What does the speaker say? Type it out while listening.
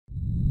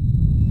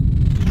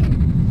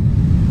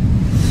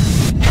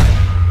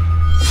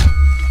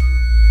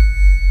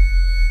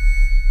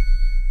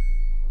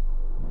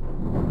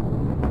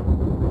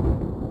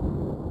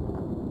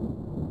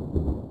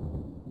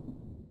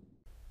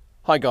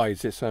Hi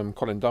guys, it's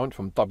Colin Durant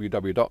from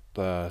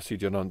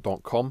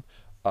www.cjdurant.com.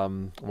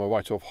 I'm a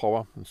writer of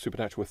horror and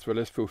supernatural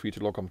thrillers. Feel free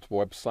to log on to the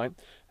website,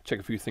 check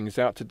a few things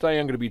out. Today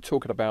I'm going to be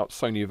talking about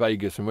Sony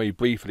Vegas and very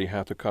briefly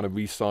how to kind of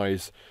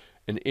resize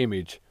an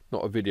image,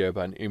 not a video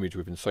but an image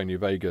within Sony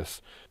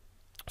Vegas.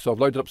 So I've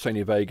loaded up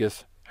Sony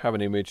Vegas, have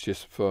an image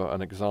just for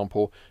an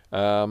example,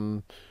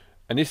 and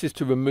this is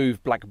to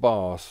remove black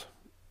bars.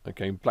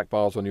 Okay, black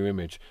bars on your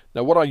image.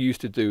 Now what I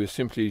used to do is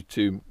simply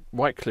to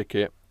right click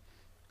it,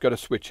 go to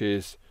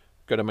switches,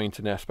 go to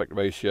maintain aspect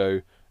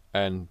ratio,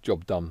 and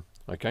job done.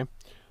 Okay,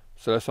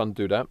 so let's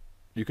undo that.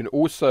 You can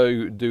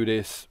also do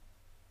this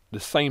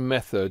the same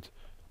method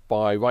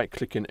by right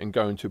clicking and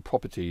going to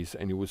properties,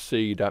 and you will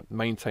see that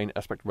maintain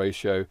aspect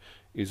ratio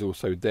is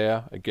also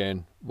there.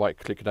 Again, right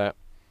click that,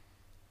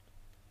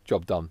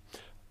 job done.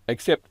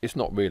 Except it's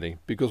not really,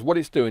 because what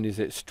it's doing is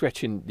it's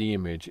stretching the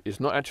image. It's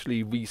not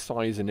actually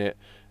resizing it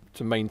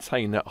to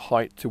maintain that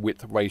height to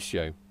width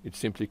ratio. It's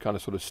simply kind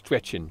of sort of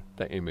stretching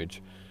that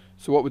image.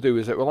 So what we'll do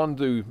is that we'll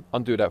undo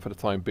that for the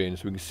time being,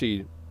 so we can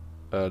see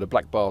the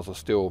black bars are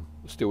still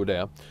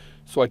there.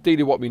 So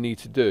ideally what we need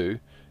to do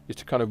is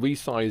to kind of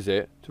resize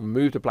it, to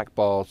remove the black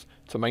bars,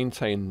 to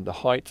maintain the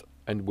height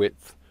and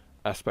width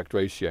aspect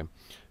ratio.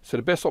 So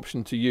the best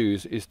option to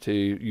use is to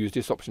use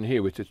this option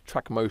here, which is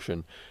track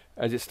motion.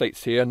 As it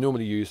states here,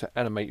 normally use to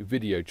animate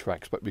video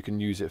tracks, but we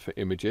can use it for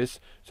images.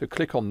 So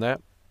click on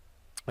that.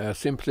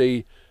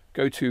 Simply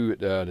go to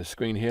the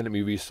screen here. Let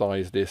me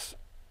resize this,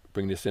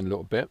 bring this in a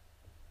little bit.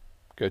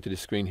 Go to the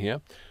screen here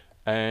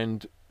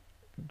and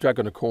drag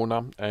on a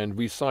corner and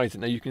resize it.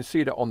 Now you can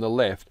see that on the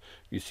left,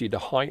 you see the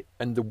height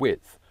and the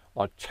width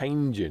are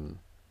changing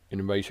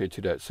in ratio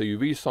to that. So you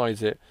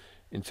resize it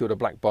until the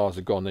black bars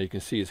are gone. Now you can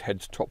see his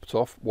head's chopped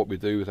off. What we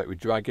do is that we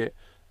drag it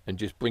and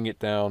just bring it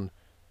down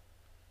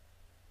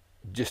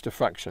just a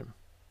fraction.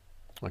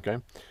 Okay,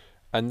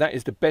 and that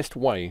is the best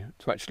way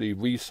to actually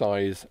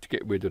resize to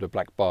get rid of the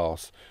black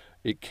bars.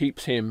 It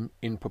keeps him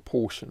in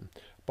proportion.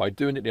 By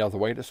doing it the other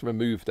way, let's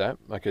remove that.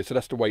 Okay, so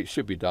that's the way it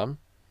should be done.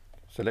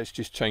 So let's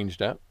just change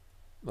that.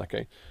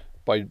 Okay,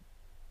 by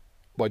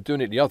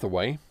doing it the other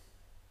way,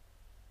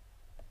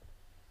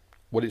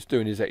 what it's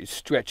doing is that it's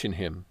stretching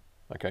him.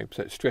 Okay,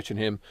 so it's stretching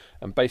him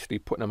and basically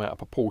putting him out of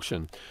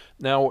proportion.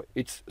 Now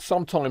it's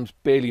sometimes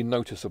barely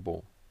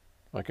noticeable.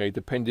 Okay,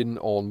 depending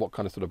on what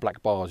kind of sort of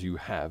black bars you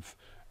have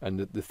and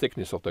the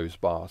thickness of those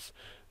bars.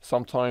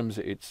 Sometimes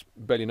it's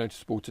barely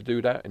noticeable to do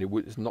that, and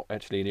it's not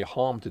actually any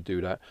harm to do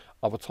that.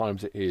 Other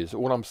times it is.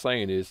 All I'm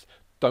saying is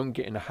don't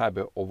get in the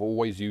habit of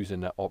always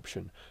using that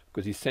option,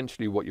 because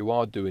essentially what you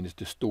are doing is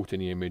distorting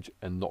the image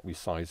and not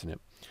resizing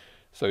it.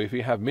 So if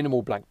you have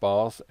minimal black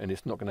bars and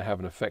it's not going to have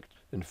an effect,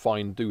 then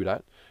fine, do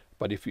that.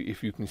 But if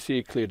you can see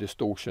a clear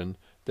distortion,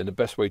 then the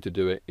best way to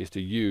do it is to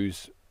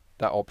use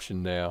that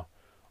option there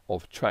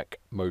of track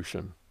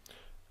motion.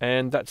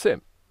 And that's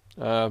it.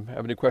 Have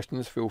any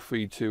questions, feel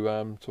free to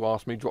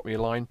ask me, drop me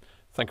a line.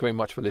 Thank you very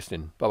much for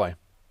listening. Bye bye.